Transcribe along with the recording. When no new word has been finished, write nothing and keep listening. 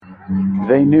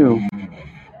they knew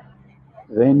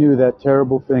they knew that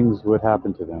terrible things would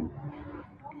happen to them.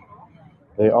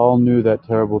 They all knew that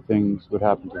terrible things would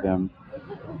happen to them.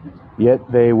 Yet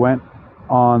they went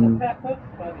on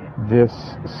this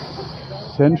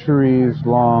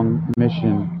centuries-long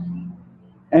mission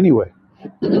anyway.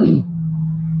 The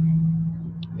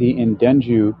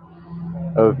Indenju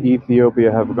of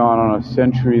Ethiopia have gone on a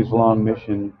centuries-long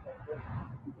mission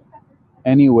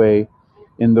anyway,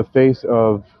 in the face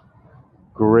of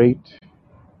great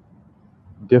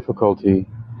difficulty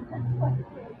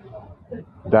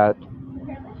that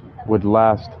would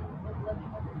last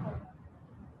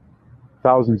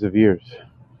thousands of years.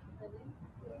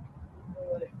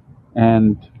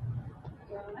 And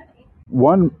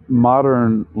one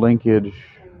modern linkage,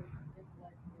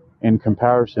 in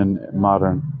comparison,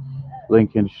 modern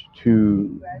linkage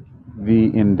to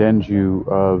the Indenju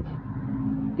of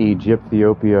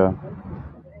Egyptopia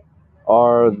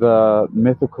are the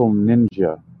mythical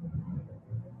ninja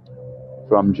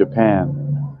from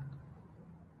Japan,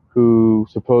 who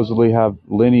supposedly have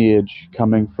lineage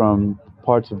coming from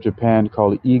parts of Japan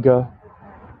called Iga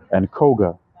and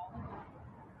Koga.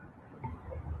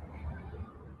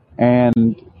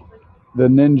 And the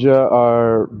ninja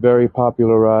are very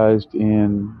popularized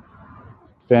in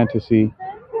fantasy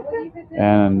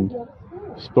and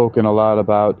spoken a lot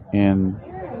about in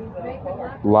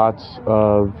lots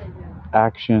of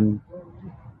action,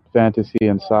 fantasy,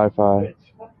 and sci-fi.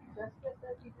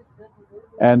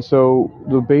 And so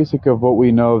the basic of what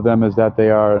we know of them is that they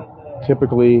are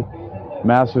typically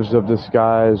masters of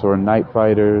disguise or night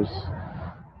fighters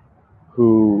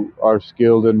who are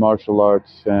skilled in martial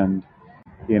arts, and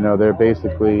they're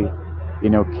basically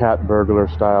cat burglar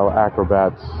style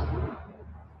acrobats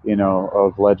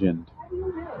of legend,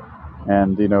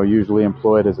 and usually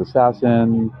employed as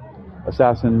assassins.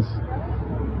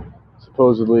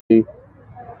 Supposedly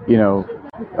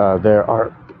there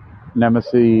are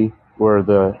nemesis were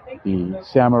the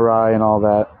samurai and all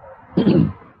that.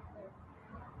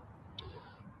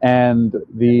 And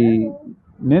the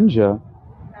ninja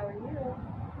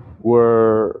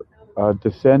were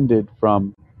descended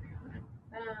from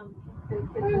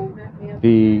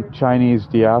the Chinese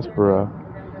diaspora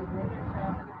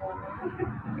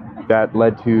that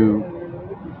led to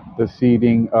the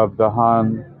seeding of the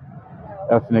Han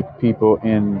ethnic people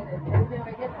in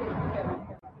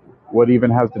what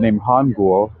even has the name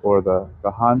Hangul, or the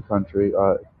Han country,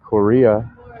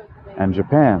 Korea and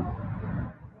Japan.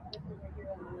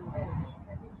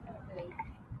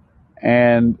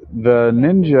 And the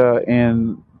ninja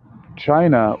in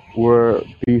China were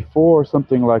before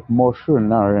something like Mo Shi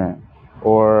Naran,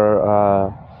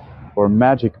 or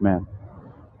magic men.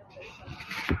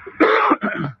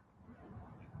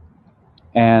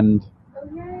 And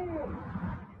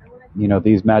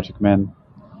these magic men,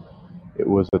 it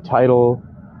was a title,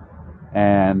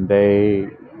 and they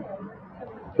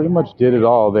pretty much did it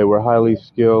all. They were highly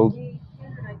skilled,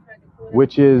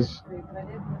 which is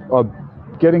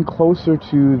getting closer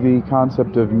to the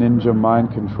concept of ninja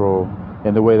mind control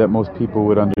in the way that most people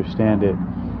would understand it.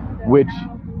 Which,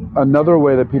 another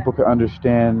way that people could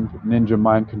understand ninja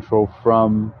mind control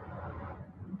from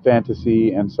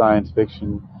fantasy and science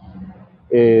fiction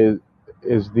is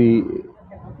the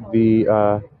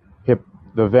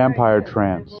vampire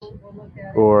trance,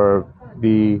 or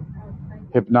the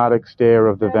hypnotic stare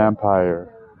of the vampire,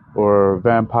 or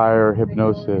vampire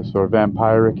hypnosis, or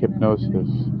vampiric hypnosis.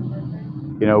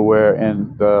 Where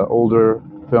in the older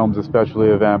films, especially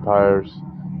of vampires,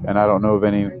 and I don't know of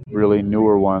any really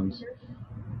newer ones,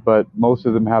 but most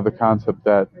of them have the concept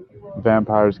that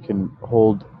vampires can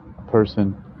hold a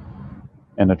person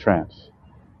in a trance.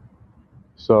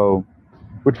 So,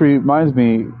 which reminds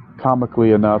me,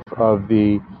 comically enough, of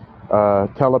the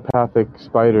telepathic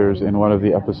spiders in one of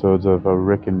the episodes of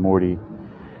Rick and Morty.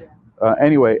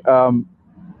 Anyway,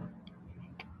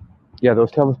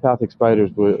 those telepathic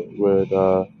spiders would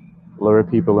lure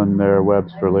people in their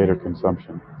webs for later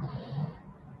consumption.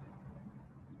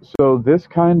 So this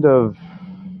kind of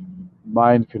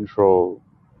mind control,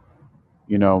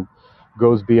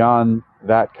 goes beyond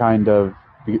that kind of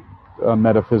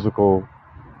metaphysical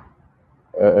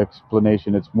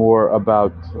explanation. It's more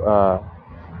about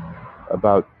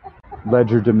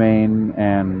legerdemain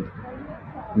and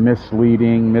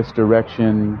misleading,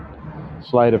 misdirection,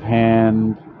 sleight of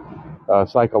hand,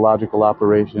 psychological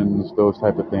operations, those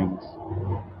type of things.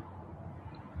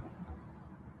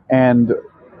 And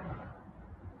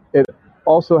it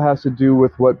also has to do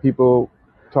with what people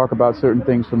talk about, certain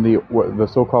things from the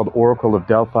so-called Oracle of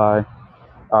Delphi,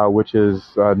 which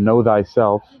is know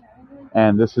thyself.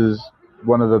 And this is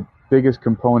one of the biggest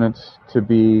components to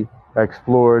be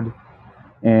explored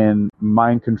and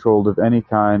mind controlled of any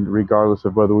kind, regardless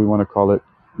of whether we want to call it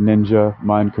ninja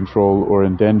mind control or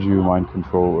Indenju mind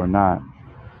control or not.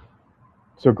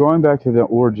 So going back to the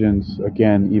origins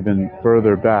again, even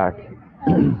further back,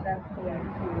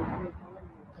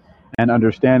 and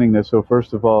understanding this. So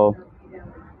first of all,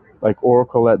 like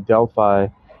Oracle at Delphi,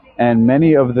 and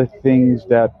many of the things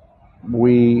that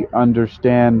we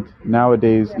understand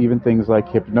nowadays, even things like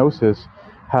hypnosis,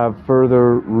 have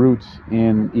further roots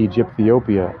in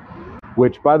Egypthiopia,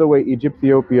 which, by the way,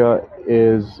 Egypthiopia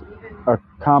is a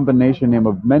combination name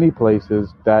of many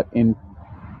places that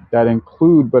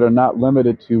include but are not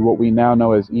limited to what we now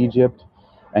know as Egypt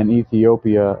and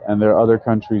Ethiopia, and there are other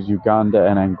countries, Uganda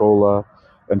and Angola,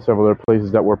 and several other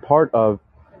places that were part of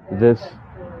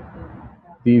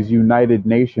these United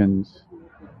Nations,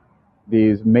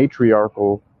 these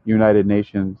matriarchal United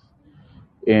Nations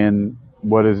in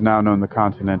what is now known the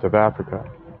continent of Africa.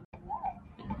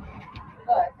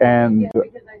 And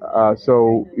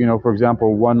so, for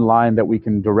example, one line that we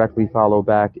can directly follow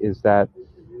back is that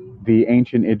the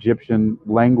ancient Egyptian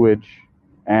language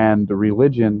and the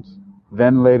religions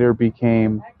then later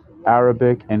became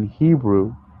Arabic and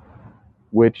Hebrew,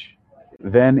 which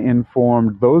then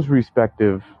informed those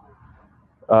respective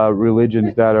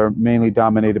religions that are mainly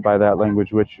dominated by that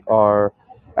language, which are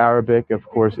Arabic, of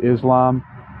course, Islam,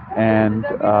 and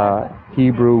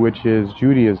Hebrew, which is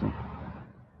Judaism.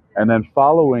 And then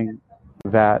following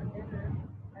that,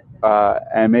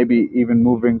 and maybe even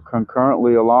moving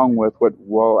concurrently along with what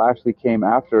actually came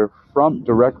after,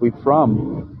 directly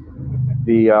from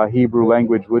the Hebrew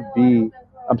language would be,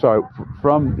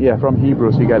 from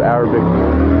Hebrew. So you got Arabic,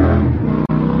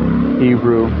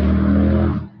 Hebrew,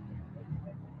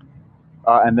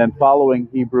 and then following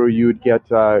Hebrew, you would get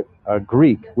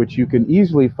Greek, which you can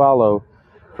easily follow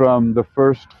from the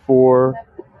first 4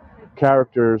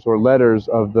 characters or letters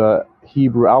of the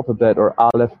Hebrew alphabet, or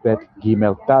Aleph, Bet,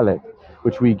 Gimel, Dalet,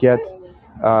 which we get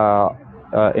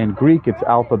in Greek. It's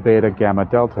Alpha, Beta, Gamma,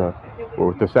 Delta, or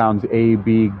with the sounds A,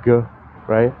 B, G,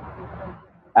 right?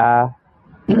 A,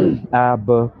 A,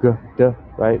 B, G, D,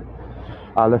 right?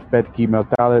 Aleph, Bet, Gimel,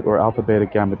 Dalet, or Alpha, Beta,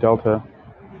 Gamma, Delta,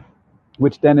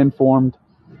 which then informed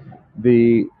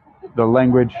the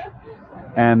language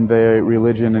and the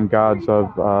religion and gods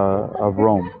of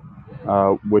Rome,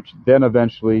 which then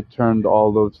eventually turned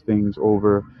all those things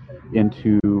over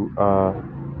into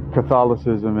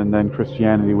Catholicism and then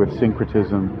Christianity with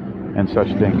syncretism and such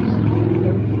things.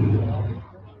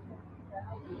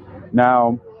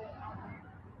 Now,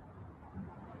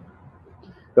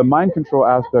 the mind control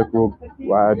aspect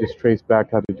I just trace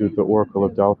back how to do with the Oracle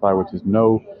of Delphi, which is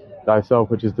know thyself,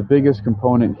 which is the biggest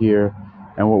component here,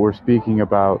 and what we're speaking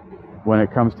about when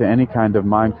it comes to any kind of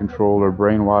mind control or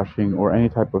brainwashing or any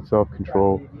type of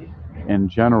self-control in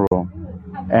general.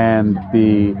 And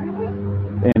the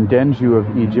Indenju of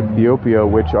Egypthiopia,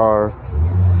 which are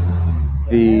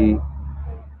the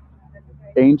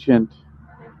ancient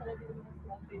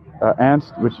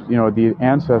the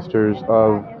ancestors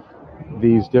of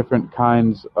these different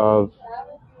kinds of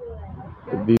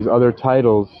these other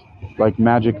titles like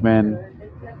magic men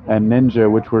and ninja,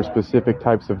 which were specific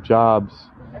types of jobs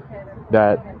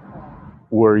that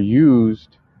were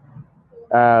used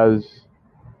as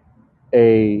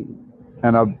a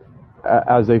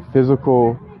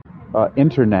physical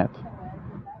internet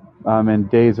in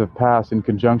days of past, in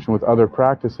conjunction with other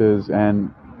practices,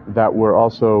 and that were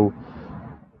also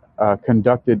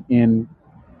conducted in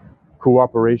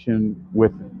cooperation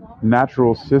with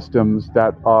natural systems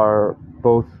that are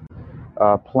both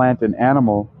plant and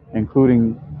animal,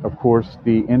 including, of course,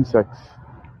 the insects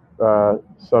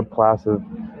subclass of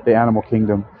the animal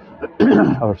kingdom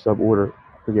or suborder.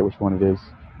 I forget which one it is.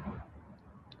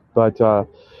 But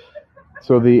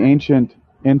so the ancient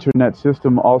internet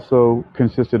system also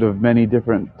consisted of many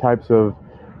different types of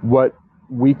what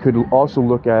we could also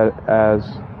look at as,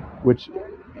 which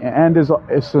and is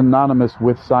synonymous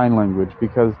with sign language,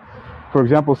 because, for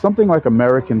example, something like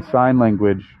American Sign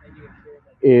Language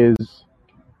is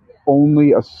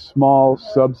only a small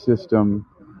subsystem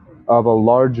of a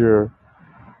larger,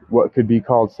 what could be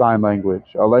called sign language,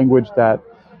 a language that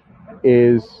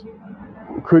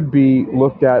could be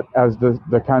looked at as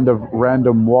the kind of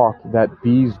random walk that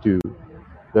bees do,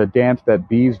 the dance that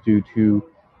bees do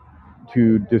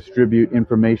to distribute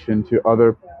information to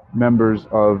other members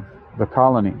of the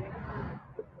colony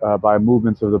by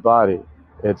movements of the body.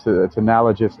 It's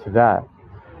analogous to that.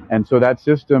 And so that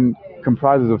system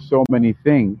comprises of so many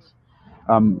things.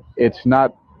 It's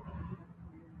not,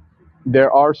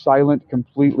 there are silent,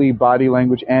 completely body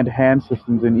language and hand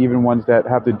systems, and even ones that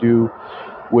have to do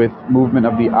with movement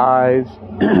of the eyes,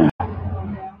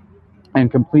 and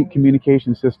complete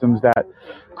communication systems that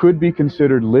could be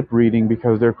considered lip reading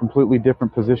because they're completely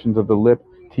different positions of the lip,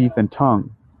 teeth, and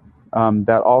tongue.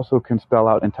 That also can spell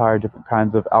out entire different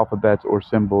kinds of alphabets or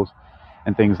symbols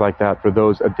and things like that for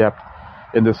those adept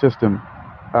in the system.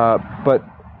 But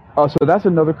so that's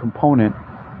another component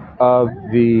of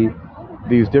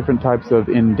these different types of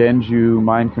Indenju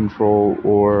mind control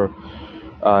or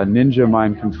ninja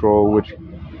mind control, which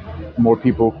more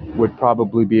people would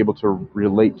probably be able to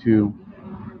relate to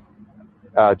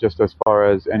just as far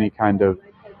as any kind of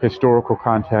historical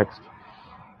context.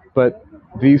 But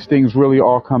these things really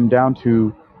all come down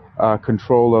to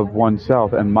control of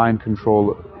oneself, and mind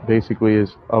control basically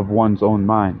is of one's own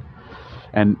mind.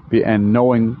 And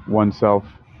knowing oneself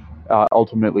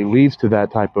ultimately leads to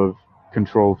that type of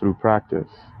control through practice.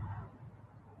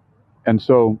 And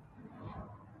so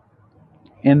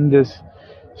in this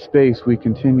space, we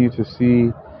continue to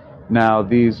see now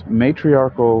these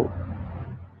matriarchal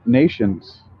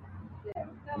nations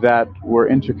that were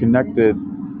interconnected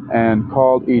and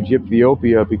called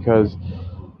Egypthiopia because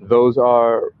those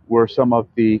were some of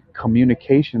the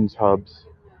communications hubs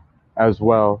as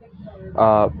well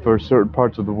for certain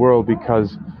parts of the world,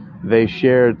 because they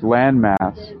shared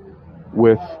landmass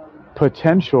with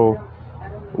potential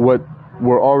what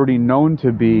were already known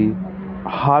to be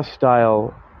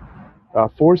hostile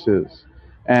forces.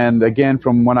 And again,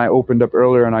 from when I opened up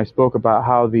earlier and I spoke about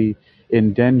how the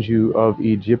Indenju of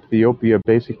Egypthiopia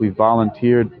basically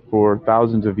volunteered for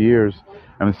thousands of years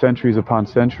and centuries upon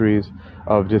centuries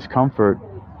of discomfort,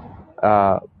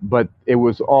 but it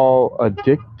was all a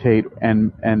dictate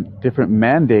and different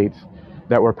mandates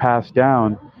that were passed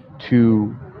down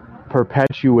to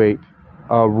perpetuate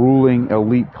a ruling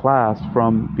elite class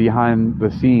from behind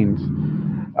the scenes.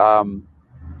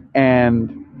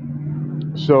 And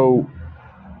so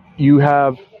you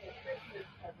have,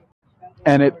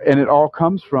 and it all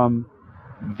comes from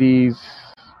these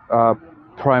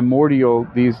primordial,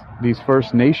 these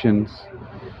First Nations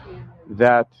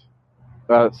that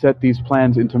set these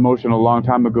plans into motion a long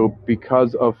time ago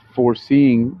because of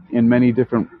foreseeing from many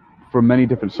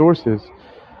different sources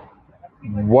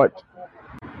what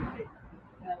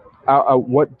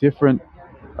different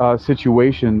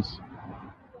situations,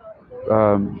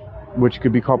 which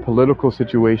could be called political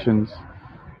situations,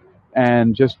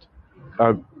 and just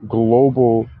a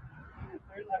global,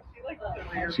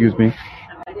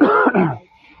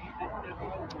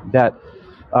 that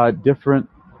different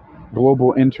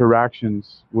global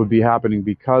interactions would be happening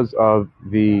because of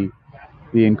the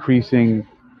increasing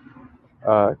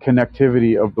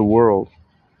connectivity of the world,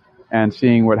 and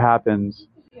seeing what happens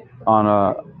on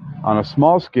a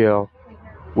small scale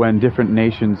when different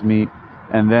nations meet,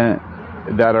 and then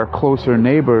that are closer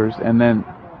neighbors, and then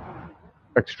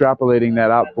extrapolating that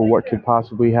out for what could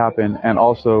possibly happen, and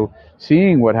also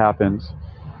seeing what happens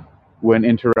when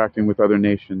interacting with other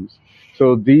nations.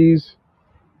 So these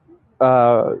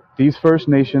First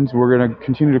Nations, we're going to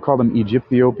continue to call them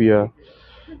Egypthiopia,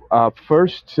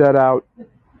 first set out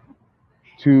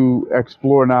to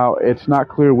explore. Now, it's not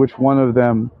clear which one of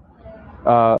them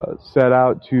set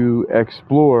out to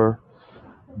explore,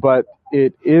 but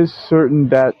it is certain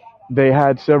that they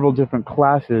had several different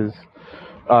classes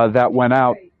that went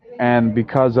out, and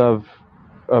because of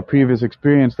a previous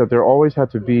experience, that there always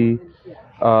had to be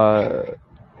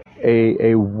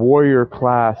a warrior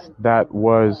class that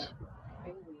was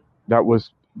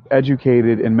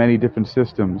educated in many different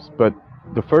systems. But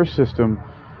the first system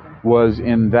was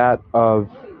in that of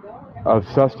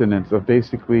sustenance, of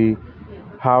basically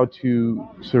how to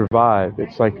survive.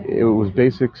 It's like it was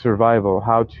basic survival,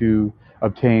 how to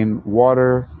obtain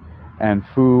water and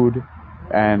food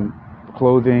and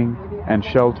clothing and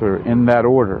shelter in that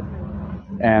order,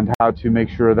 and how to make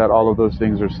sure that all of those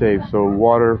things are safe. So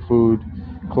water, food,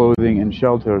 clothing, and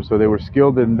shelter. So they were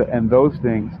skilled in those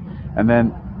things. And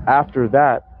then after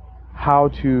that, how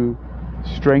to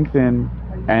strengthen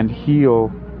and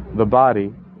heal the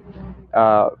body,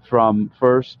 from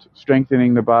first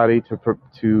strengthening the body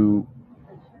to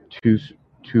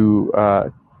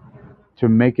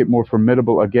make it more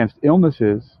formidable against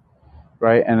illnesses,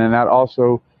 right? And then that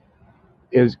also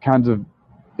is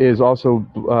also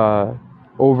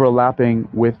overlapping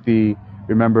with the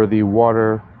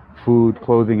water, food,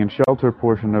 clothing, and shelter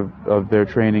portion of their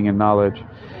training and knowledge.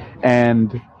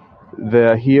 And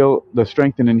the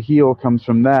strengthen and heal comes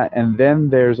from that. And then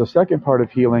there's a second part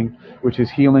of healing, which is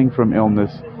healing from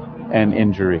illness and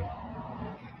injury.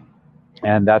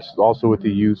 And that's also with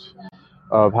the use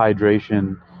of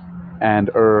hydration and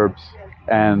herbs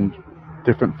and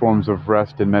different forms of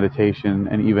rest and meditation,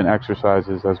 and even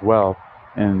exercises as well,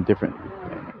 in different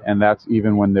and that's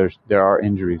even when there are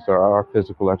injuries. There are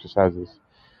physical exercises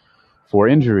for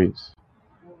injuries.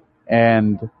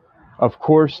 And of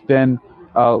course, then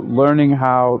learning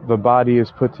how the body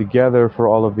is put together for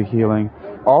all of the healing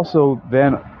also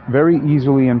then very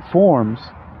easily informs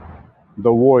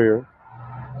the warrior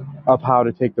of how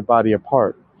to take the body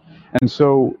apart. And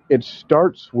so it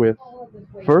starts with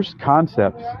first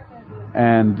concepts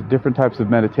and different types of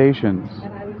meditations,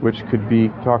 which could be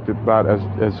talked about as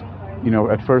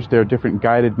at first there are different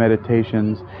guided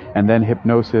meditations, and then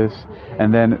hypnosis,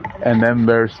 and then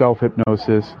there's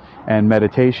self-hypnosis and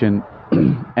meditation,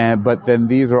 but then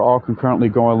these are all concurrently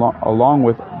going along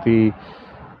with the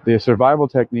survival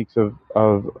techniques of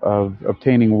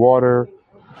obtaining water,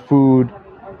 food,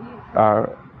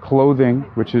 clothing,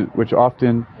 which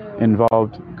often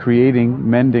involved creating,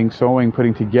 mending, sewing,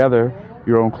 putting together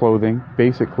your own clothing,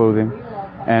 basic clothing,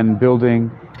 and building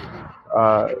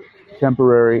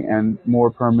temporary and more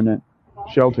permanent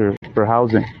shelter for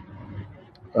housing.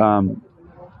 And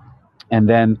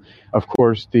then, of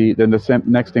course, the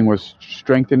next thing was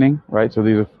strengthening, right? So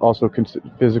these are also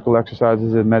physical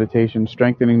exercises and meditation,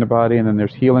 strengthening the body, and then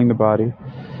there's healing the body.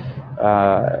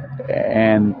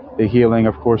 And the healing,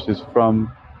 of course, is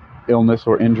from illness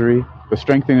or injury. The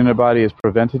strengthening the body is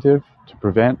preventative, to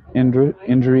prevent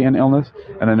injury and illness.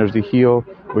 And then there's the heal,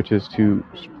 which is to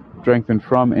strengthen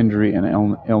from injury and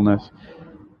illness.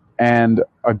 And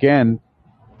again,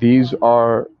 these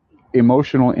are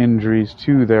emotional injuries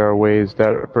too. There are ways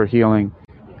that for healing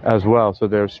as well. So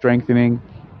there's strengthening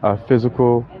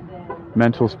physical,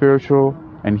 mental, spiritual,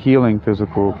 and healing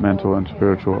physical, mental, and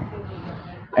spiritual.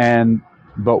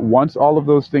 But once all of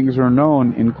those things are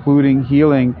known, including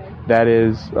healing, that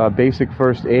is basic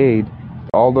first aid,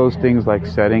 all those things like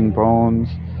setting bones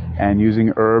and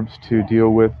using herbs to deal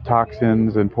with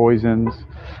toxins and poisons,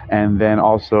 and then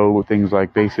also things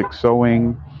like basic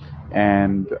sewing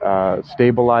and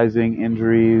stabilizing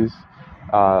injuries,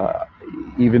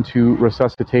 even to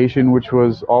resuscitation, which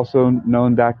was also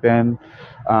known back then.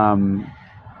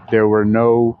 There were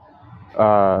no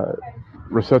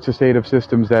resuscitative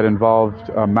systems that involved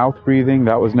mouth breathing.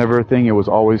 That was never a thing. It was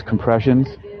always compressions,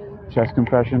 chest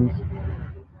compressions.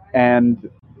 And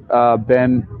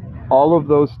then all of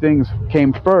those things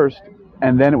came first,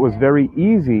 and then it was very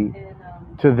easy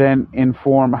to then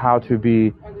inform how to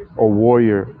be a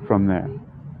warrior from there.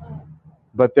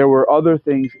 But there were other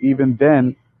things even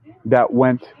then that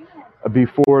went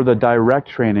before the direct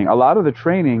training. A lot of the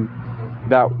training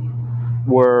that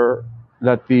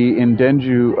the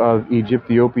Indenju of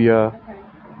Egyptopia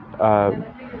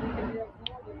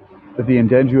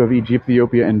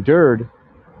endured,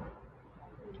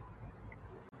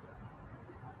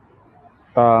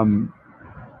 hold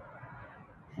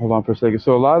on for a second.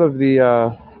 So a lot of the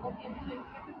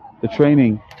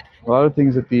training, a lot of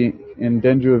things that the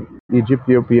Indenju of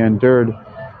Egyptopia endured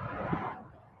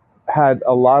had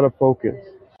a lot of focus.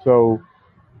 So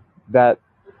that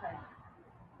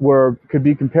could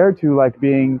be compared to like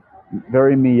being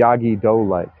very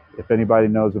Miyagi-Do-like. If anybody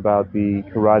knows about the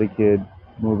Karate Kid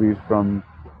movies from,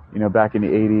 back in the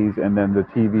 80s, and then the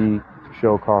TV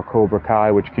show called Cobra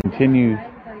Kai, which continues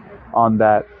on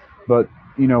that. But,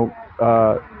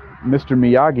 Mr.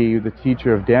 Miyagi, the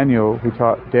teacher of Daniel, who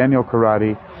taught Daniel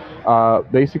karate,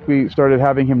 basically started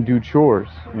having him do chores,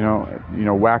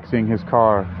 waxing his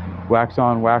car, wax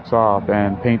on, wax off,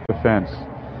 and paint the fence.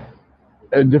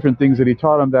 And different things that he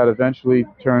taught him that eventually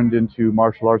turned into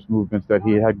martial arts movements that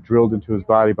he had drilled into his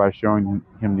body by showing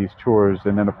him these chores.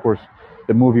 And then, of course,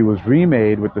 the movie was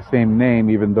remade with the same name,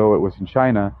 even though it was in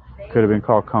China. It could have been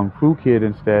called Kung Fu Kid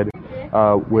instead,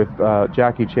 with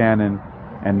Jackie Chan and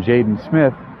Jaden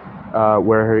Smith,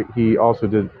 where he also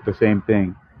did the same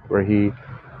thing, where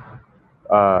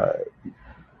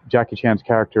Jackie Chan's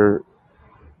character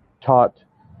taught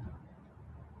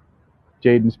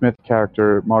Jaden Smith's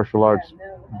character martial arts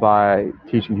by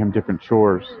teaching him different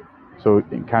chores, so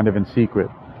kind of in secret.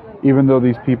 Even though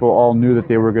these people all knew that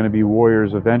they were going to be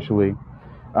warriors eventually,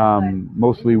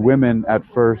 mostly women at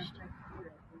first,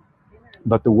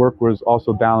 but the work was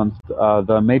also balanced.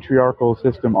 The matriarchal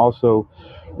system also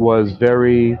was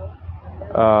very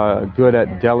good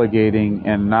at delegating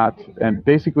and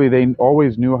basically they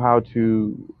always knew how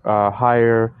to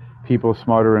hire people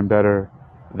smarter and better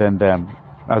than them,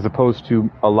 as opposed to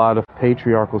a lot of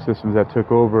patriarchal systems that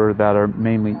took over that are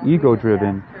mainly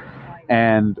ego-driven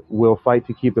and will fight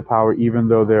to keep the power, even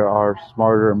though there are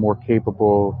smarter and more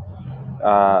capable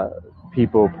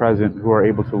people present who are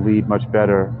able to lead much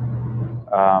better.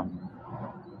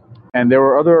 And there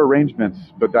were other arrangements,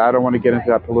 but I don't want to get into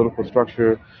that political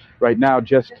structure right now,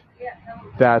 just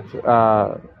that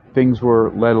things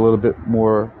were led a little bit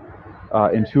more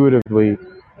intuitively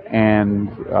and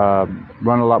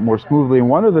run a lot more smoothly. And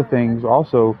one of the things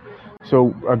also,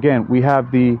 so again, we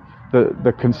have the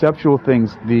conceptual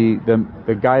things,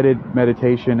 the guided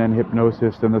meditation and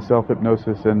hypnosis, and the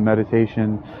self-hypnosis and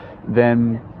meditation,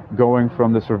 then going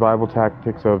from the survival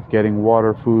tactics of getting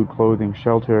water, food, clothing,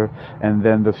 shelter, and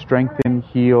then the strengthen,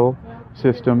 heal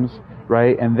systems,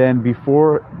 right? And then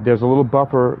before, there's a little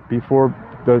buffer before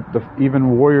the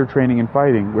even warrior training and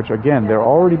fighting, which again, they're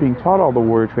already being taught all the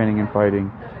warrior training and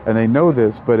fighting, and they know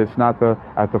this, but it's not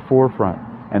at the forefront,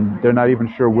 and they're not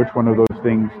even sure which one of those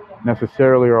things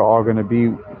necessarily are all going to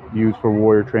be used for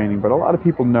warrior training. But a lot of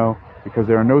people know, because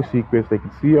there are no secrets. They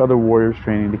can see other warriors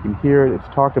training, they can hear it,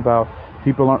 it's talked about.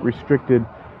 People aren't restricted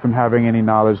from having any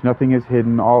knowledge. Nothing is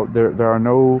hidden. There are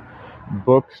no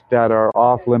books that are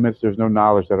off limits. There's no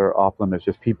knowledge that are off limits.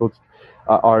 Just people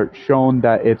are shown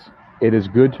that it is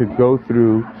good to go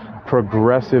through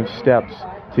progressive steps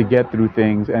to get through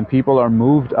things, and people are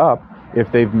moved up if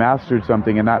they've mastered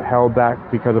something and not held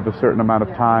back because of a certain amount of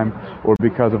time, or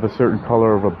because of a certain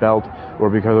color of a belt,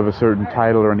 or because of a certain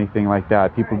title or anything like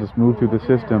that. People just move through the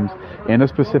systems in a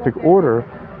specific order,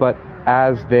 but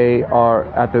as they are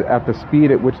at the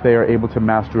speed at which they are able to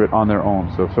master it on their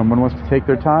own. So if someone wants to take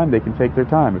their time, they can take their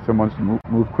time. If someone wants to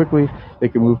move quickly, they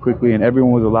can move quickly, and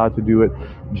everyone was allowed to do it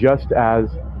just as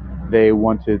they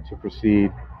wanted to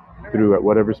proceed through at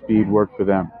whatever speed worked for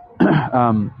them.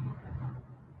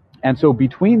 And so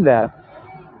between that,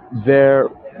 there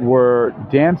were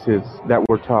dances that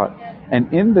were taught.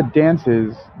 And in the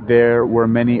dances, there were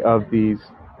many of these.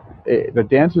 The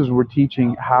dances were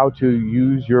teaching how to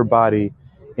use your body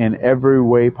in every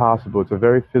way possible. It's a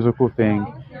very physical thing.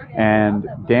 And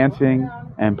dancing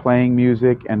and playing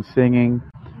music and singing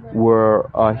were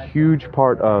a huge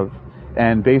part of.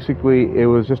 And basically, it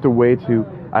was just a way to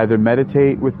either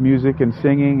meditate with music and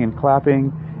singing and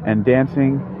clapping and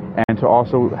dancing, and to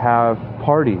also have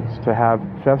parties, to have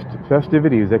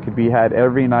festivities that could be had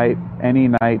every night,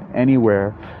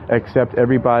 anywhere, except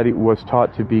everybody was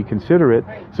taught to be considerate.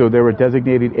 So there were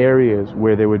designated areas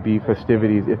where there would be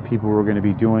festivities if people were going to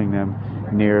be doing them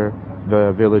near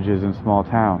the villages and small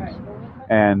towns.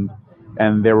 And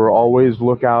there were always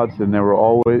lookouts, and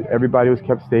everybody was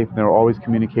kept safe, and there were always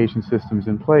communication systems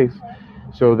in place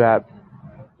so that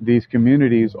these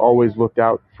communities always looked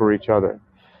out for each other.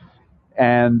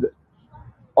 And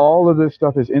all of this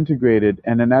stuff is integrated,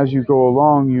 and then as you go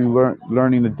along, you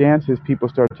learning the dances, people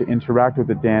start to interact with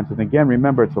the dance. And again,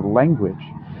 remember, it's a language,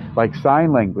 like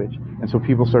sign language, and so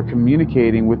people start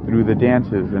communicating through the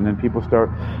dances, and then people start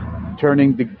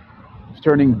turning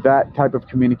that type of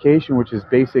communication, which is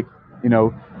basic,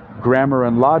 grammar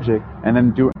and logic, and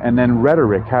then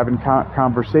rhetoric, having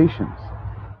conversations,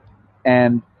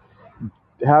 and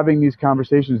having these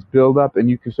conversations build up, and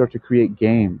you can start to create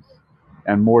games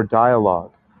and more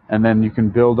dialogue. And then you can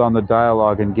build on the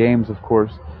dialogue and games, of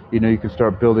course. You can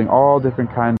start building all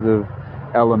different kinds of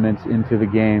elements into the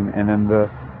game, and then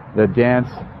the dance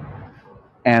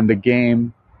and the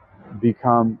game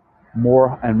become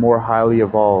more and more highly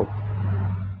evolved.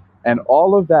 And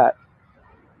all of that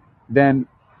then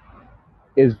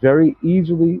is very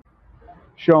easily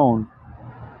shown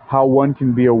how one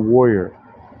can be a warrior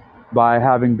by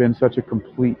having been such a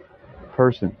complete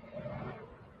person.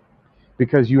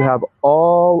 Because you have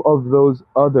all of those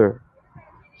other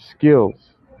skills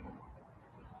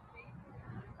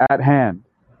at hand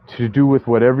to do with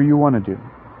whatever you want to do.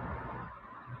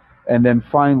 And then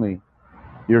finally,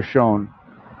 you're shown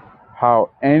how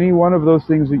any one of those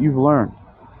things that you've learned,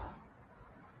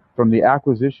 from the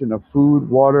acquisition of food,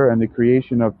 water, and the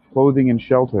creation of clothing and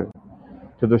shelter,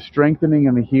 to the strengthening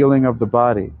and the healing of the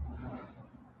body,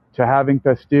 to having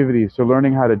festivities, to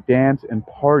learning how to dance and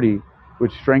party,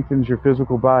 which strengthens your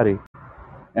physical body,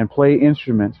 and play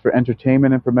instruments for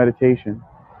entertainment and for meditation,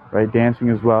 right? Dancing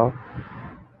as well,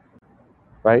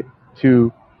 right?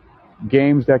 To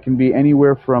games that can be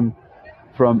anywhere from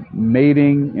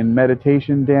mating and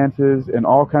meditation dances and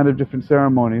all kinds of different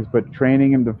ceremonies, but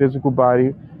training in the physical body,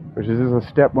 which is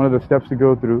one of the steps to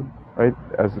go through, right?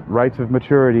 As rites of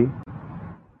maturity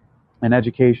and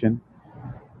education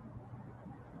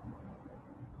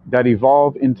that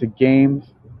evolve into games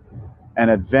and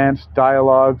advanced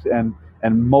dialogues and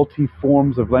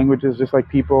multi-forms of languages, just like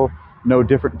people know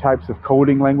different types of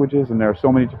coding languages, and there are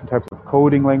so many different types of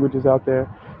coding languages out there.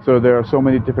 So there are so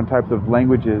many different types of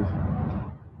languages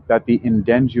that the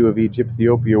Indenju of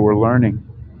Ethiopia were learning.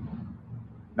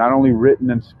 Not only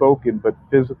written and spoken, but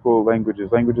physical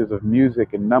languages of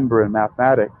music and number and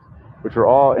mathematics, which are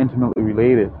all intimately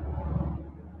related.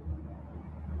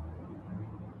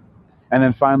 and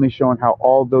then finally showing how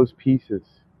all those pieces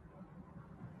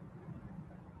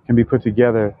can be put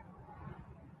together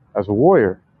as a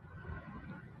warrior.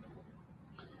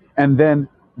 And then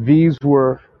these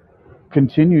were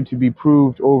continued to be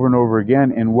proved over and over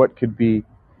again in what could be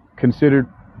considered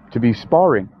to be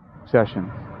sparring sessions.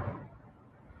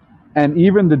 And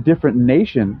even the different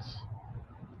nations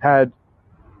had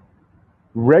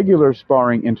regular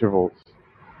sparring intervals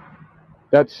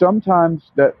that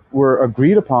sometimes that were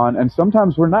agreed upon and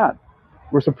sometimes were not,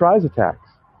 were surprise attacks.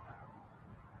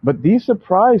 But these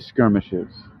surprise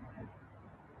skirmishes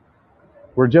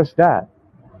were just that.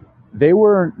 They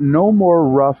were no more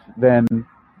rough than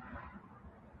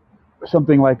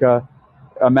something like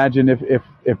imagine if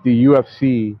the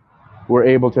UFC were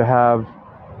able to have,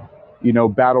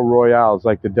 battle royales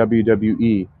like the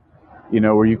WWE,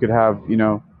 where you could have,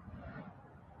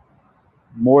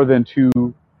 more than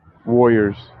 2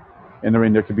 warriors in the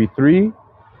ring. There could be 3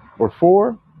 or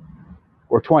 4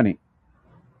 or 20.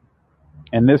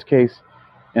 In this case,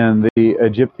 in the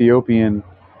Egyptiopian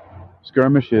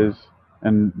skirmishes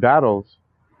and battles,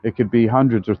 it could be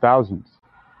hundreds or thousands.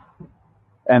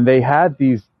 And they had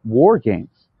these war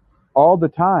games all the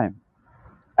time,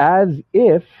 as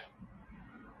if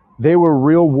they were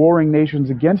real warring nations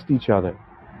against each other.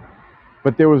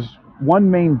 But there was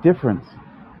one main difference,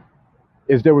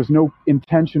 is there was no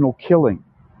intentional killing.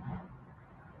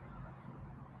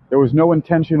 There was no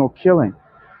intentional killing.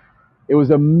 It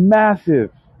was a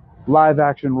massive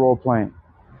live-action role-playing.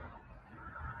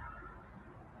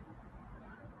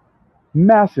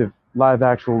 Massive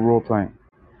live-action role-playing.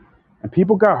 And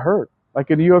people got hurt, like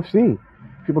in the UFC.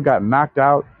 People got knocked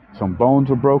out. Some bones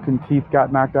were broken. Teeth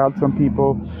got knocked out. Some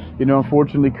people,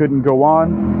 unfortunately couldn't go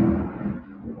on.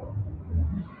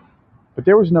 But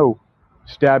there was no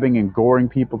stabbing and goring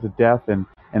people to death and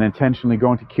intentionally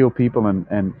going to kill people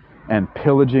and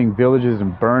pillaging villages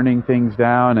and burning things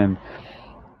down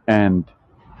and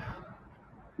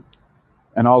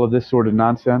all of this sort of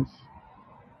nonsense.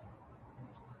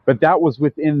 But that was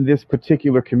within this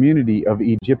particular community of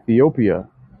Egyptiopia.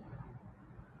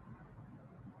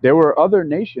 There were other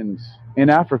nations in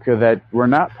Africa that were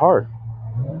not part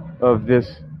of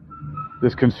this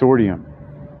consortium.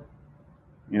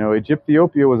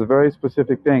 Egyptiopia was a very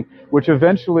specific thing, which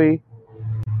eventually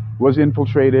was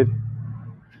infiltrated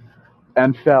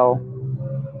and fell,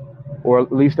 or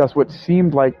at least that's what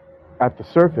seemed like at the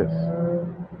surface.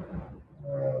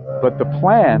 But the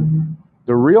plan,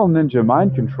 the real ninja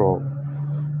mind control,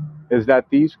 is that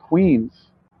these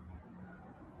queens,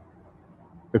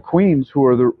 the queens who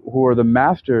are the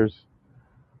masters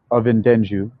of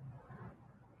Ndenju,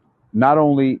 not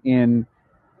only in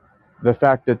the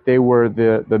fact that they were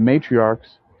the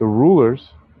matriarchs, the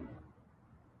rulers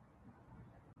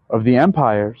of the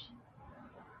empires,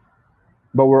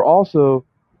 but were also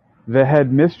the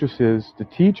head mistresses, the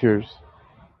teachers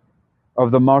of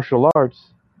the martial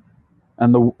arts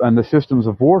and the systems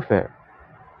of warfare,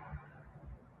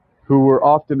 who were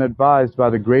often advised by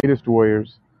the greatest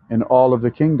warriors in all of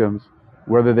the kingdoms,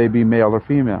 whether they be male or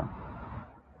female.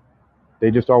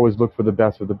 They just always look for the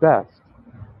best of the best.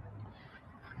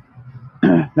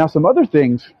 Now, some other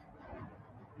things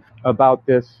about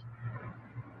this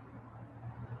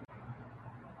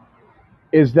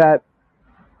is that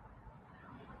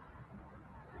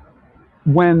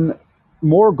when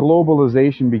more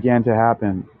globalization began to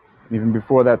happen, even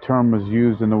before that term was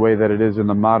used in the way that it is in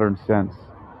the modern sense,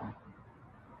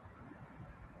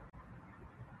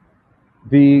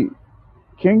 the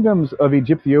kingdoms of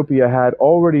Egyptiopia had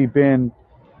already been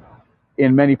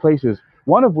in many places,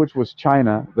 one of which was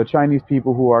China, the Chinese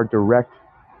people who are direct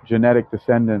genetic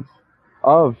descendants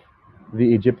of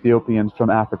the Egyptiopians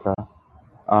from Africa.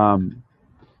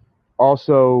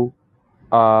 Also,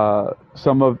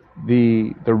 some of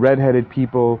the red-headed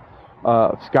people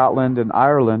of Scotland and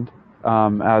Ireland,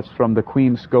 as from the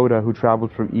Queen Skoda, who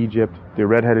traveled from Egypt, the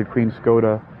red-headed Queen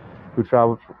Skoda, who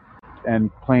traveled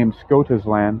and claimed Scota's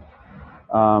land,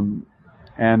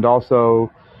 and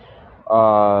also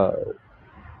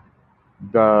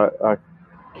the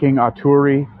King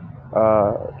Aturi,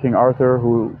 King Arthur,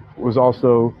 who was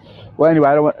also, well, anyway,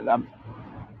 I don't want, let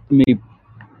me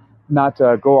not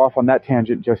go off on that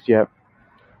tangent just yet.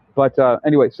 But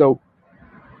anyway, so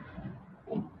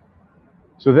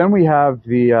then we have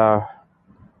the,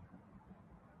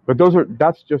 but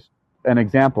that's just an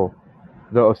example,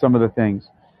 though, of some of the things.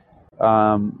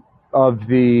 Of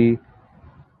the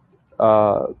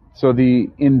so the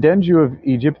Ndenju of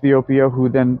Egyptiopia, who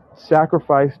then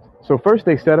sacrificed. So first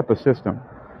they set up a system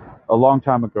a long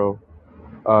time ago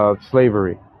of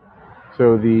slavery.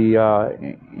 So the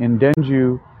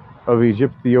Ndenju of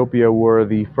Ethiopia were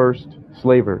the first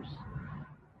slavers.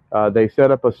 They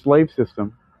set up a slave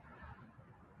system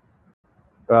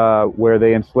where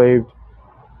they enslaved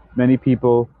many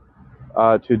people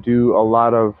to do a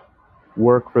lot of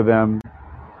work for them,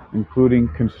 including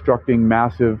constructing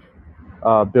massive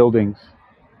buildings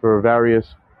for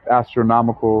various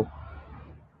astronomical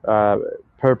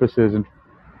purposes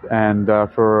and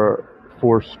for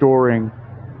storing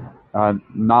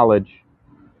knowledge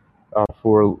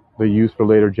for the use for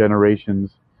later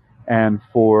generations and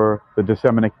for the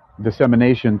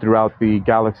dissemination throughout the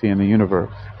galaxy and the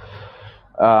universe.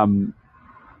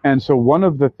 And so one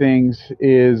of the things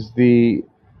is the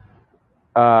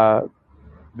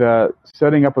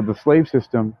setting up of the slave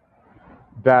system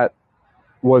that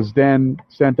was then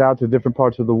sent out to different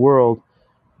parts of the world,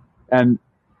 and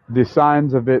the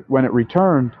signs of it when it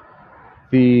returned.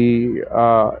 The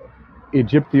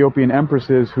Ethiopian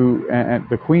empresses and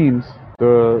the queens,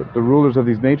 the rulers of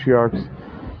these matriarchs,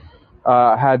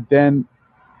 had then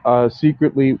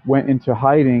secretly went into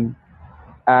hiding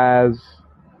as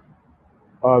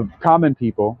common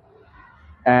people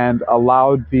and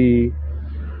allowed the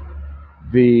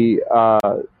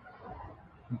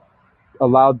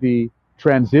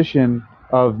transition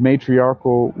of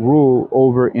matriarchal rule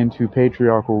over into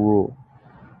patriarchal rule,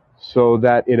 so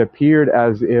that it appeared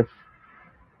as if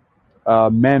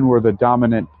men were the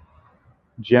dominant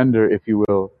gender, if you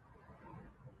will.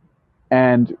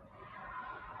 And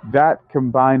that,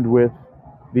 combined with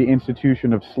the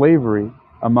institution of slavery,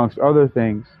 amongst other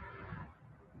things,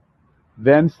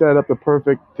 then set up the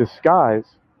perfect disguise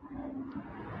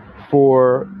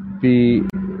for the,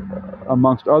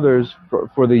 amongst others,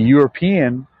 for the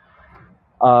European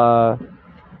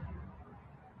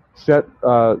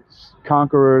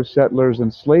conquerors, settlers,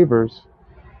 and slavers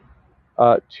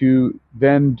to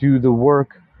then do the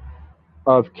work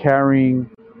of carrying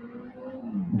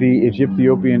the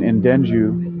Ethiopian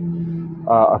Ndenju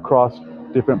across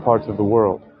different parts of the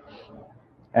world.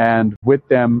 And with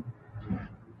them,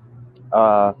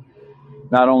 not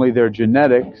only their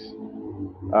genetics,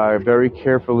 very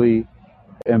carefully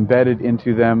embedded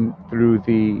into them through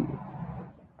the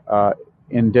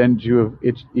Ndenju of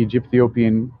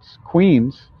Ethiopian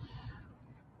queens,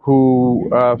 who,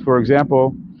 for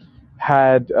example,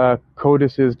 had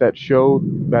codices that show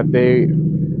that they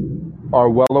are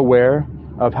well aware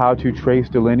of how to trace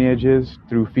the lineages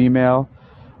through female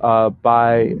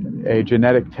by a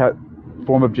genetic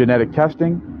form of genetic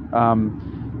testing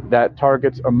that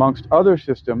targets, amongst other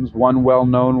systems, one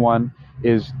well-known one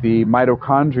is the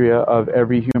mitochondria of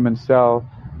every human cell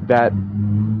that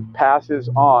passes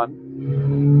on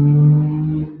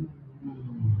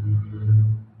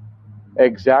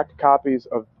exact copies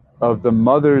of the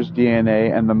mother's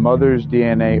DNA and the mother's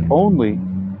DNA only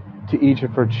to each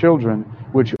of her children,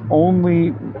 which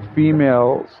only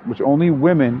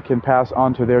women can pass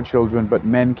on to their children, but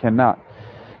men cannot.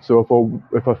 So if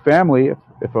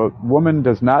a woman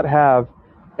does not have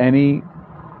any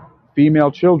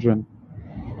female children,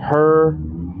 her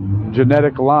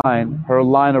genetic line, her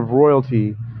line of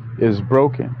royalty, is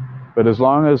broken. But as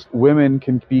long as women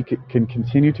can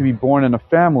continue to be born in a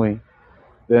family,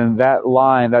 then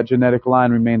that genetic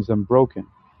line remains unbroken.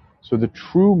 So the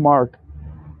true mark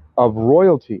of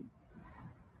royalty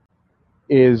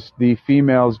is the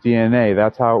female's DNA.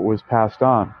 That's how it was passed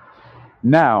on.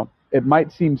 Now, it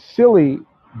might seem silly,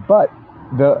 but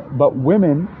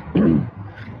women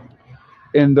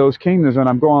in those kingdoms, and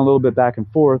I'm going a little bit back and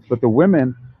forth, but the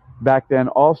women back then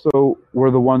also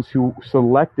were the ones who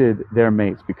selected their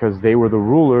mates, because they were the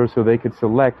rulers, so they could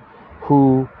select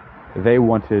who they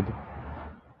wanted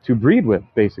to breed with,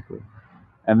 basically.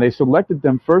 And they selected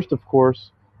them first, of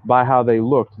course, by how they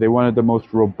looked. They wanted the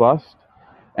most robust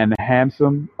and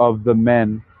handsome of the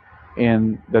men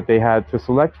that they had to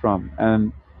select from.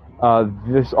 And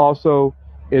this also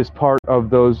is part of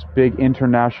those big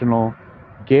international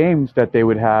games that they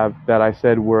would have, that I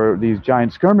said were these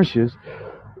giant skirmishes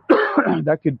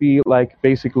that could be like,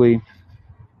 basically,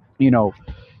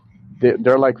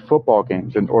 they're like football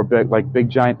games or big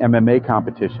giant MMA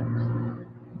competitions.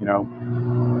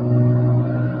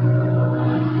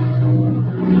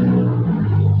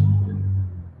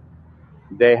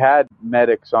 They had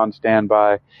medics on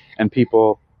standby and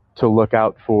people to look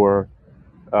out for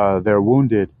their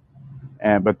wounded,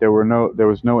 but there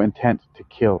was no intent to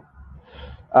kill.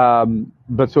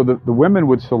 But so the women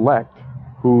would select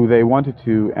who they wanted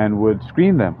to and would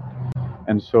screen them.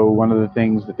 And so one of the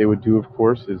things that they would do, of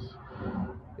course,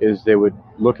 is they would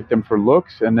look at them for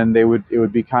looks, and then it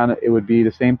would be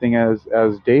the same thing as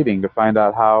dating, to find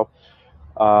out how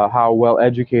how well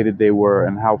educated they were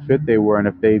and how fit they were, and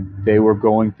if they were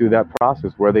going through that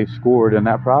process, where they scored in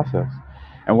that process.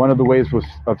 And one of the ways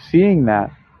of seeing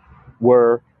that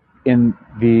were in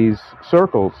these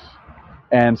circles.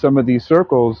 And some of these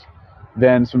circles,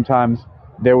 then sometimes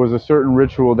there was a certain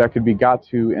ritual that could be got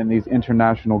to in these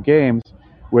international games,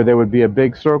 where there would be a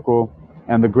big circle,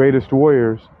 and the greatest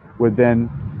warriors would then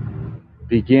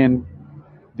begin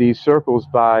these circles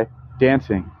by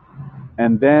dancing.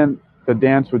 And then the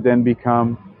dance would then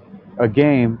become a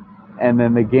game, and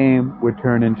then the game would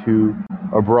turn into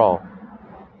a brawl,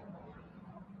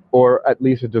 or at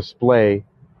least a display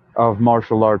of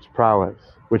martial arts prowess,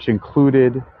 which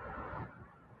included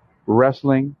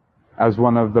wrestling as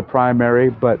one of the primary,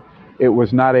 but it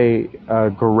was not a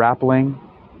grappling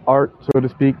art, so to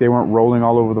speak. They weren't rolling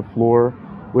all over the floor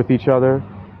with each other.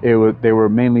 They were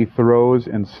mainly throws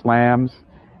and slams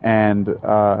and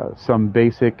some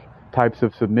basic types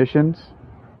of submissions,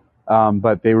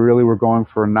 but they really were going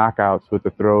for knockouts with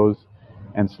the throws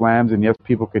and slams. And yes,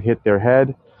 people could hit their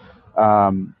head.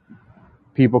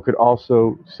 People could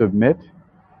also submit.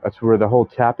 That's where the whole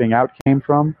tapping out came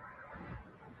from.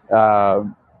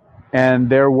 And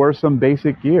there were some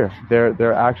basic gear.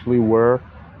 There actually were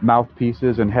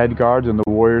mouthpieces and head guards, and the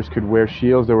warriors could wear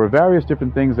shields. There were various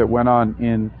different things that went on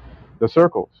in the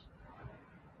circles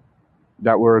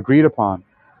that were agreed upon.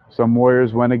 Some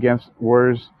warriors went against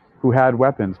warriors who had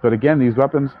weapons, but again, these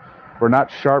weapons were not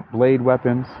sharp blade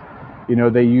weapons. You know,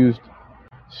 they used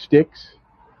sticks,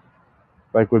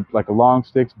 like long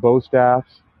sticks, bow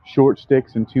staffs, short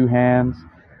sticks in two hands,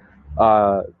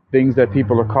 things that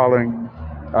people are calling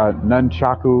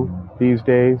nunchaku these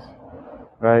days,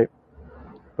 right?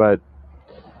 But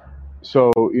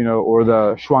so, you know, or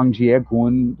the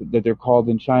shuangjiegu that they're called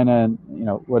in China, and you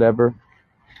know, whatever.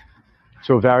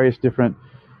 So various different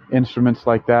instruments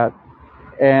like that,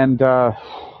 and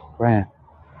man,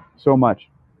 so much.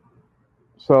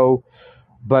 So,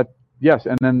 but yes,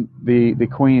 and then the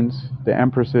queens, the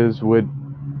empresses, would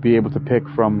be able to pick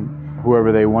from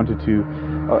whoever they wanted to.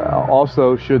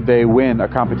 Also, should they win a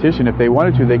competition, if they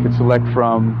wanted to, they could select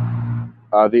from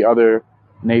the other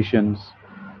nations'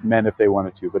 men if they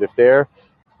wanted to. But if their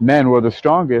men were the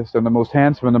strongest and the most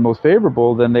handsome and the most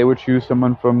favorable, then they would choose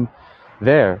someone from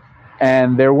there.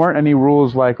 And there weren't any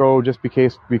rules like, oh, just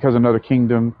because another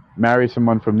kingdom married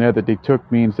someone from there that they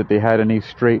took means that they had any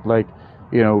straight, like,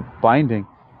 you know, binding.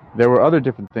 There were other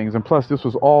different things. And plus, this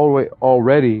was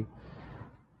already,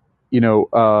 you know,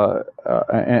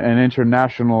 an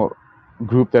international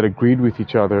group that agreed with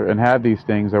each other and had these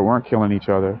things that weren't killing each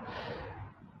other.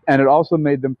 And it also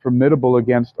made them formidable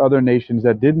against other nations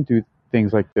that didn't do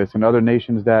things like this, and other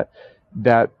nations that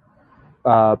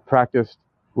practiced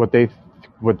what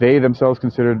they themselves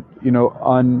considered, you know,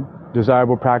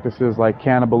 undesirable practices like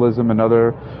cannibalism and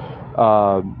other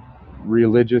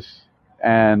religious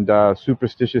and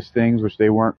superstitious things, which they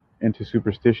weren't into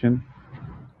superstition.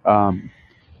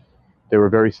 They were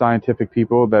very scientific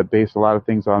people that based a lot of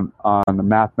things on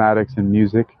mathematics and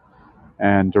music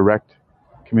and direct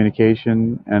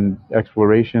communication and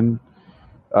exploration,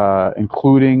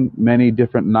 including many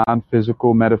different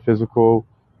non-physical, metaphysical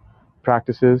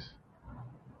practices.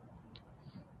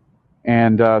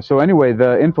 And so anyway,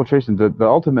 the infiltration, the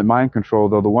ultimate mind control,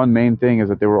 though, the one main thing is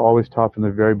that they were always taught from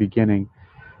the very beginning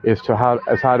is how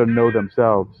to know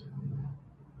themselves.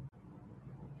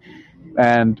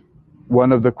 And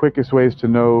one of the quickest ways to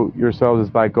know yourselves is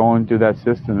by going through that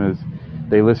system. Is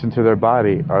they listen to their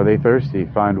body. Are they thirsty?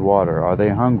 Find water. Are they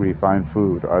hungry? Find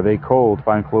food. Are they cold?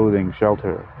 Find clothing,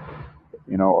 shelter.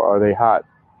 You know, are they hot?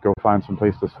 Go find some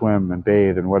place to swim and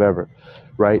bathe and whatever,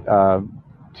 right?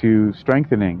 To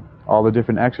strengthening all the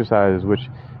different exercises, which,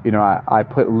 you know, I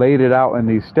laid it out in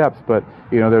these steps, but,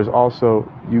 you know, there's also,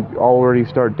 you already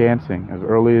start dancing as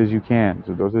early as you can.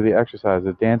 So those are the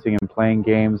exercises, dancing and playing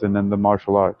games, and then the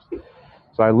martial arts.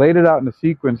 So I laid it out in a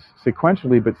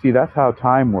sequentially, but see, that's how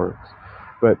time works.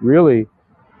 But really,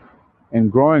 in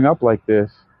growing up like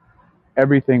this,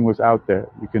 everything was out there.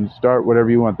 You can start whatever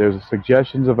you want. There's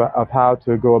suggestions of how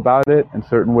to go about it and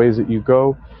certain ways that you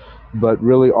go, but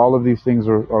really all of these things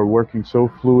are working so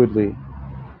fluidly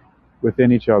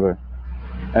within each other.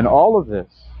 And all of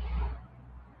this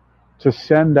to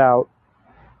send out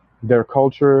their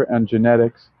culture and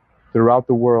genetics throughout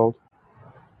the world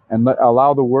and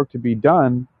allow the work to be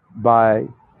done by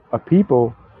a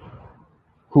people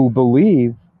who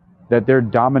believe that they're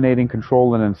dominating,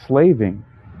 controlling, and enslaving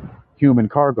human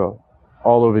cargo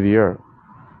all over the earth,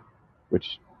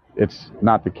 which it's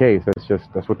not the case.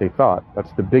 That's what they thought.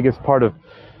 That's the biggest part of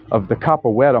the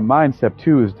capoeira mindset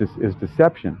too, is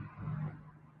deception.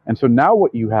 And so now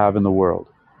what you have in the world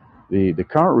the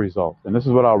current result. And this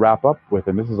is what I'll wrap up with,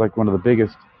 and this is like one of the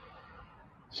biggest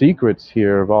secrets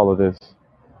here of all of this,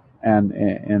 and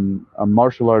in a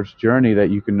martial arts journey that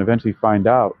you can eventually find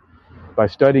out by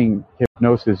studying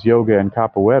hypnosis, yoga, and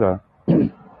capoeira.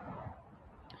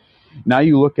 Now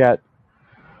you look at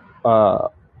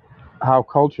how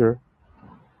culture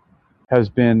has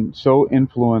been so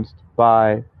influenced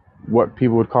by what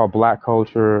people would call black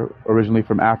culture, originally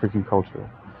from African culture.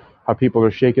 How people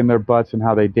are shaking their butts and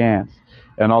how they dance,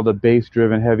 and all the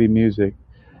bass-driven heavy music,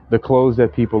 the clothes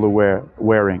that people are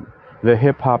wearing, the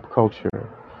hip-hop culture,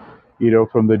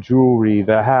 from the jewelry,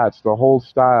 the hats, the whole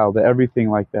style, the everything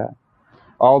like that.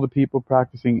 All the people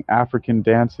practicing African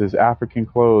dances, African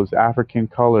clothes, African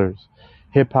colors,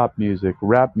 hip-hop music,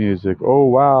 rap music. Oh,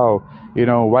 wow,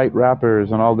 white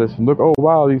rappers and all this. And look, oh,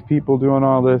 wow, these people doing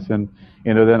all this. And,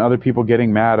 then other people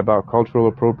getting mad about cultural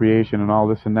appropriation and all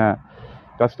this and that.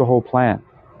 That's the whole plan.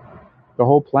 The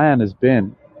whole plan has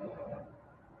been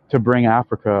to bring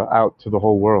Africa out to the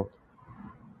whole world.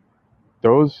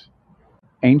 Those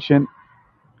ancient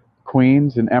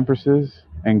queens and empresses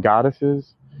and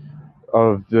goddesses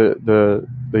of the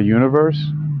universe,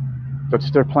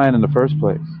 that's their plan in the first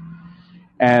place.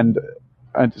 And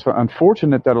it's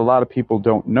unfortunate that a lot of people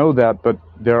don't know that, but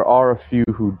there are a few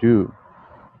who do.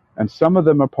 And some of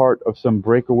them are part of some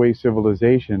breakaway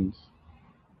civilizations,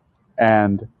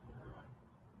 and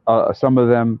some of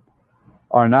them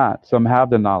are not. Some have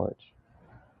the knowledge.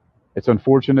 It's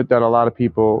unfortunate that a lot of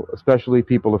people, especially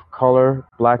people of color,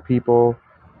 black people,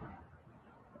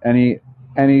 any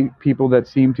people that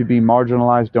seem to be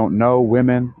marginalized don't know,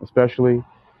 women especially.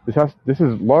 This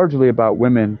is largely about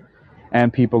women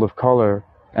and people of color,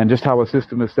 and just how a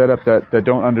system is set up that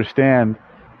don't understand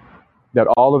that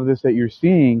all of this that you're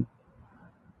seeing,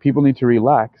 people need to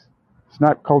relax. It's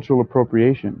not cultural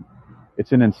appropriation.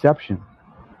 It's an inception.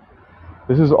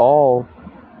 This is all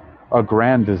a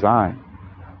grand design.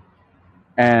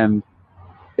 And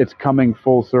it's coming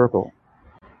full circle.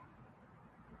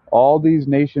 All these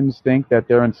nations think that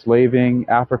they're enslaving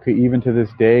Africa even to this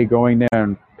day, going there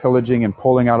and pillaging and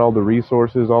pulling out all the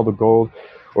resources, all the gold,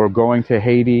 or going to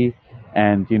Haiti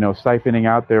and, siphoning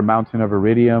out their mountain of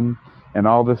iridium and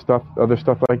all this stuff, other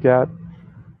stuff like that.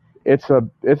 It's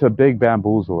a big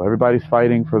bamboozle. Everybody's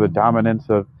fighting for the dominance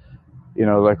of,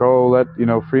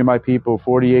 free my people,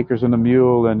 40 acres and a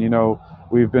mule, and,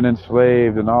 we've been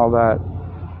enslaved and all that.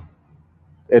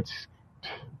 It's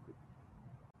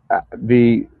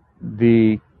the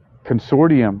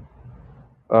consortium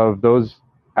of those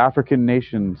African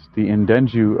nations, the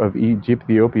Indenju of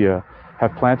Ethiopia,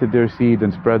 have planted their seeds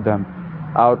and spread them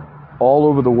out all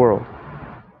over the world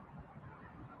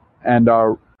and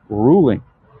are ruling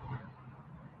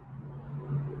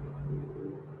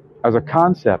as a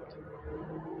concept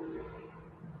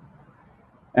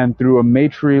and through a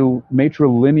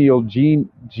matrilineal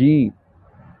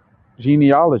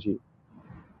genealogy,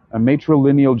 a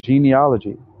matrilineal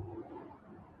genealogy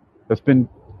that's been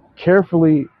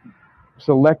carefully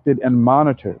selected and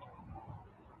monitored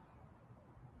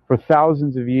for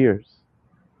thousands of years,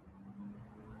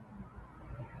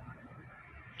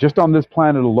 just on this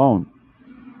planet alone.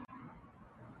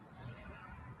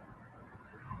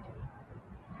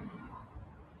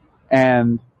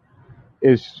 And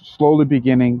is slowly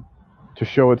beginning to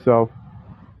show itself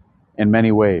in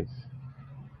many ways.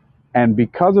 And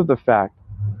because of the fact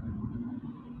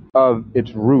of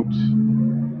its roots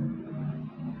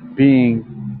being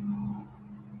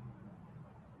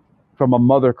from a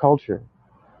mother culture,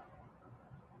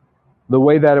 the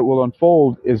way that it will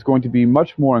unfold is going to be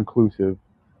much more inclusive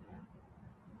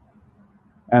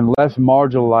and less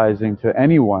marginalizing to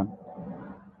anyone,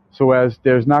 so as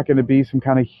there's not going to be some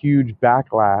kind of huge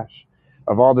backlash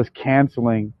of all this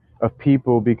canceling of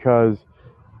people because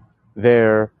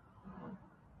they're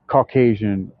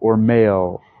Caucasian or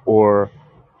male or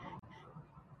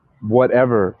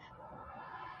whatever,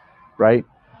 right?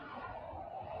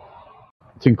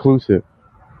 It's inclusive.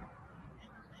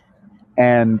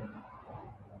 And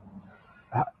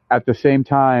at the same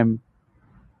time,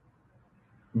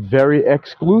 very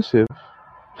exclusive.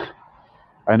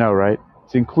 I know, right?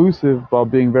 It's inclusive while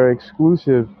being very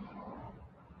exclusive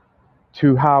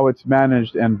to how it's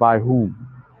managed and by whom.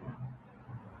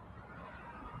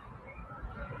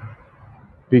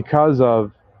 Because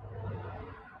of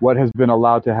what has been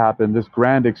allowed to happen, this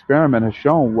grand experiment has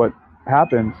shown what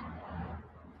happens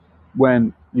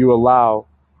when you allow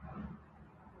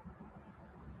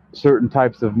certain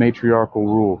types of matriarchal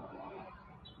rule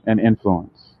and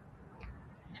influence.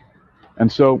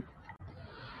 And so,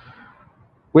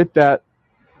 with that,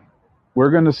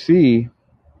 we're going to see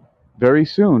very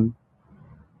soon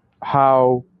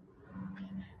how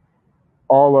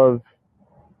all of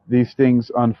these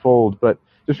things unfold. But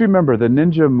just remember, the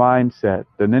ninja mindset,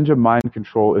 the ninja mind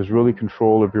control is really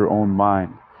control of your own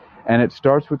mind. And it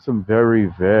starts with some very,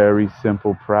 very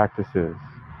simple practices.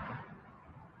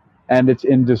 And it's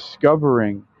in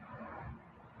discovering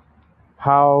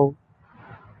how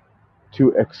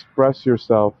to express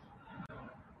yourself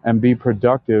and be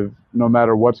productive no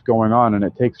matter what's going on. And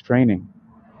it takes training.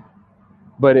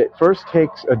 But it first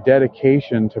takes a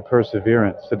dedication to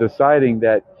perseverance, to deciding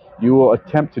that you will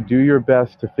attempt to do your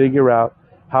best to figure out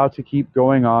how to keep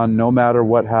going on no matter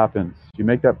what happens. You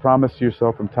make that promise to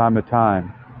yourself from time to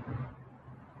time.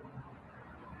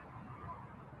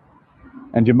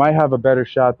 And you might have a better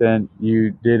shot than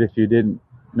you did if you didn't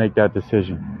make that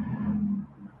decision.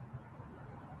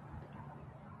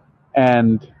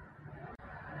 And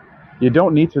you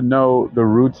don't need to know the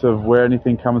roots of where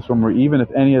anything comes from, or even if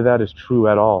any of that is true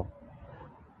at all.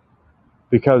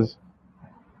 Because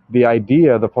the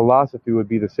idea, the philosophy would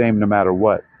be the same no matter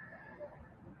what.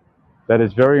 That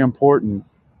it's very important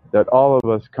that all of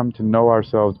us come to know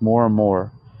ourselves more and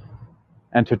more,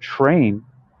 and to train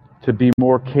to be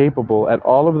more capable at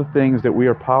all of the things that we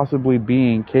are possibly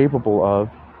being capable of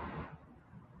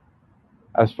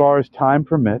as far as time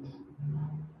permits,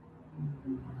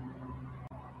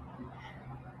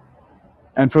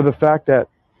 and for the fact that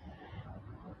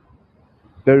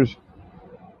there's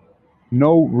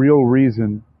no real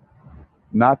reason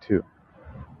not to.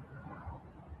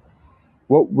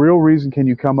 What real reason can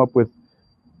you come up with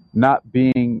not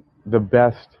being the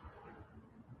best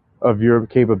of your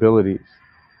capabilities?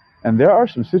 And there are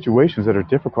some situations that are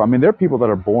difficult. I mean, there are people that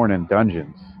are born in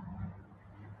dungeons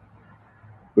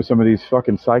with some of these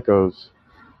fucking psychos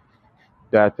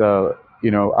that,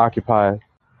 occupy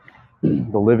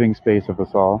the living space of us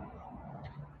all,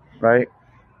 right?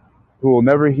 Who will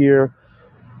never hear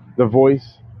the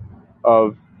voice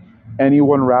of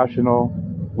anyone rational,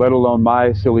 let alone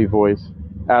my silly voice,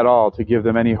 at all, to give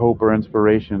them any hope or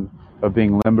inspiration of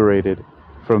being liberated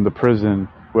from the prison,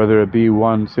 whether it be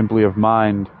one simply of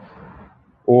mind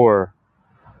or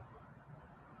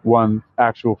one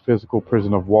actual physical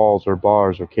prison of walls or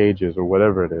bars or cages or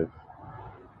whatever it is.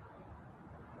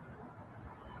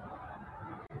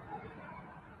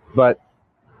 But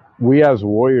we as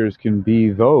warriors can be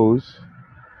those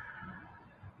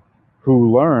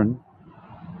who learn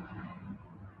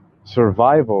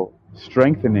survival,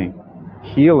 strengthening,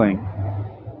 healing,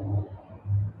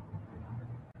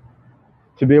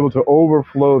 to be able to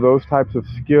overflow those types of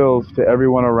skills to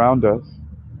everyone around us.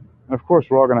 And of course,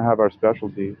 we're all going to have our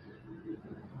specialties.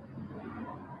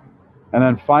 And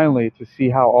then finally, to see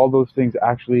how all those things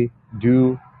actually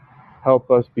do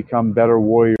help us become better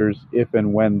warriors if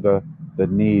and when the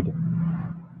need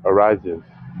arises.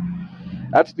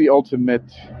 That's the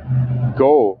ultimate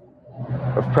goal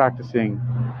of practicing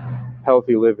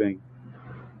healthy living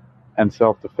and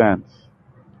self-defense.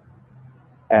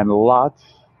 And lots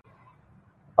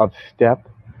of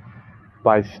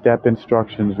step-by-step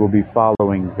instructions will be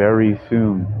following very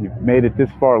soon. You've made it this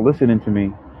far listening to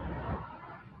me.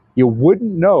 You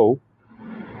wouldn't know,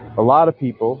 a lot of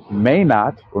people may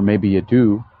not, or maybe you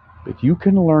do, but you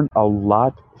can learn a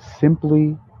lot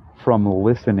simply from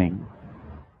listening.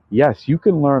 Yes, you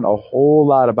can learn a whole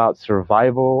lot about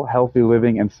survival, healthy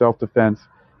living, and self-defense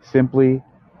simply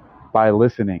by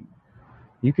listening.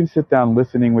 You can sit down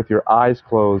listening with your eyes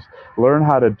closed, learn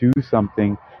how to do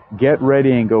something, get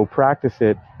ready and go practice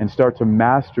it, and start to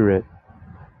master it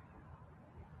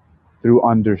through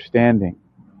understanding.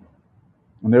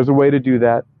 And there's a way to do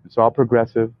that. It's all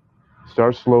progressive.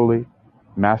 Start slowly,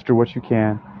 master what you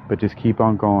can, but just keep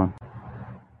on going.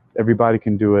 Everybody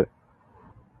can do it.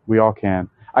 We all can.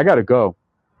 I gotta go.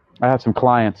 I have some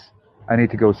clients I need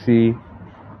to go see.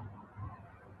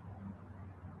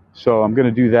 So I'm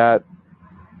gonna do that,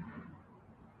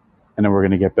 and then we're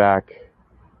gonna get back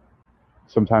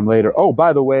sometime later. Oh,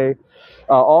 by the way,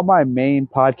 all my main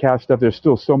podcast stuff, there's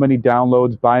still so many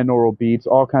downloads, binaural beats,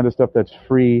 all kinds of stuff that's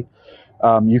free.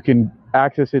 You can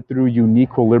access it through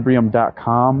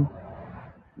uniquequilibrium.com,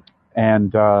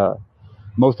 and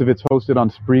most of it's hosted on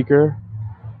Spreaker.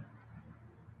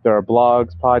 There are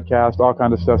blogs, podcasts, all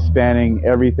kinds of stuff spanning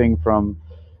everything from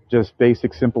just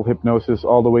basic simple hypnosis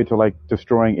all the way to like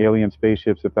destroying alien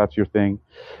spaceships, if that's your thing.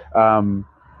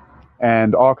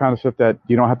 And all kinds of stuff that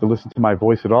you don't have to listen to my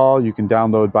voice at all. You can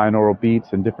download binaural beats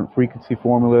and different frequency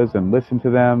formulas and listen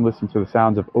to them, listen to the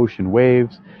sounds of ocean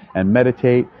waves and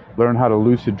meditate, learn how to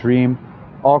lucid dream,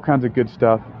 all kinds of good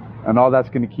stuff. And all that's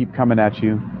going to keep coming at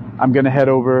you. I'm going to head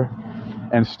over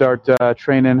and start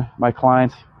training my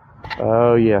clients.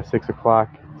 Oh yeah, 6 o'clock.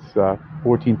 It's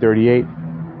 14:38.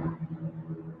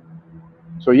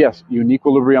 So yes,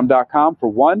 uniquequilibrium.com for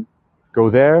one. Go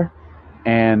there,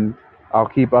 and I'll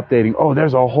keep updating. Oh,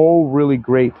 there's a whole really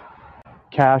great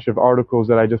cache of articles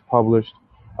that I just published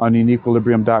on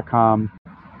uniquequilibrium.com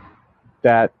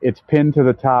that it's pinned to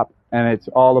the top, and it's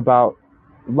all about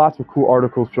lots of cool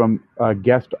articles from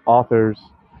guest authors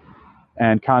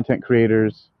and content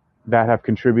creators that have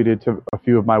contributed to a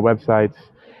few of my websites.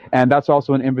 And that's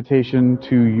also an invitation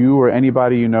to you or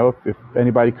anybody you know, if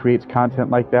anybody creates content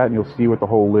like that, and you'll see what the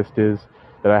whole list is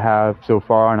that I have so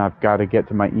far, and I've got to get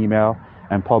to my email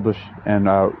and publish and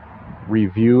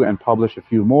review and publish a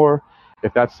few more.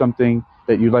 If that's something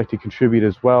that you'd like to contribute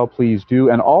as well, please do.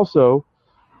 And also,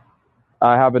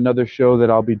 I have another show that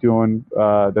I'll be doing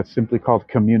that's simply called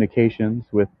Communications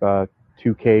with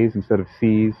 2 Ks instead of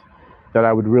Cs, that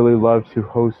I would really love to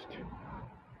host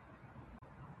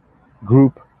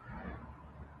group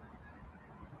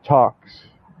talks.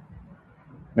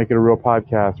 Make it a real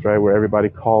podcast, right, where everybody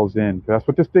calls in. That's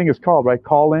what this thing is called, right?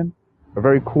 Call in, a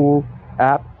very cool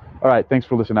app. All right, thanks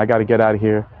for listening. I got to get out of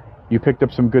here. You picked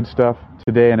up some good stuff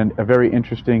today, and a very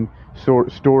interesting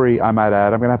story, I might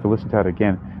add. I'm going to have to listen to that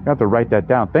again. I'm going to have to write that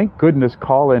down. Thank goodness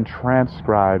Call-In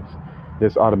transcribes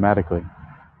this automatically.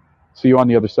 See you on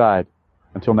the other side.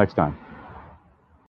 Until next time.